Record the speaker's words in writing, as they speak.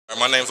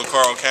My name's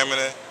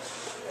Akamune,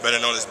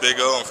 better known as Big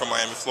O. I'm from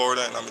Miami,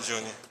 Florida, and I'm a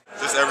junior.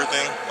 Just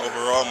everything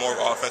overall, more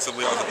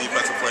offensively. I was a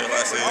defensive player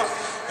last year,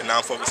 and now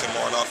I'm focusing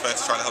more on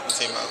offense, trying to help the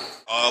team out.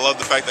 I love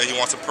the fact that he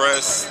wants to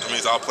press. That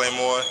means I'll play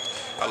more.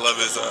 I love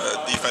his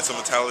defensive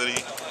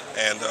mentality,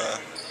 and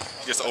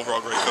just an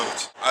overall great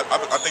coach. I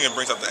think it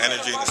brings up the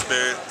energy and the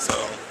spirit, so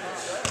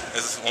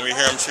when we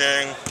hear him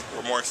cheering,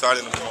 we're more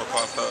excited and we're more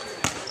pumped up.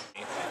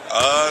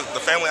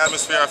 The family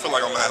atmosphere, I feel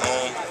like I'm at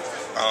home.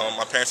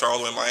 My parents are all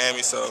the way in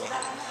Miami, so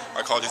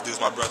I call these dudes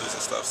my brothers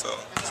and stuff, so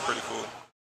it's pretty cool.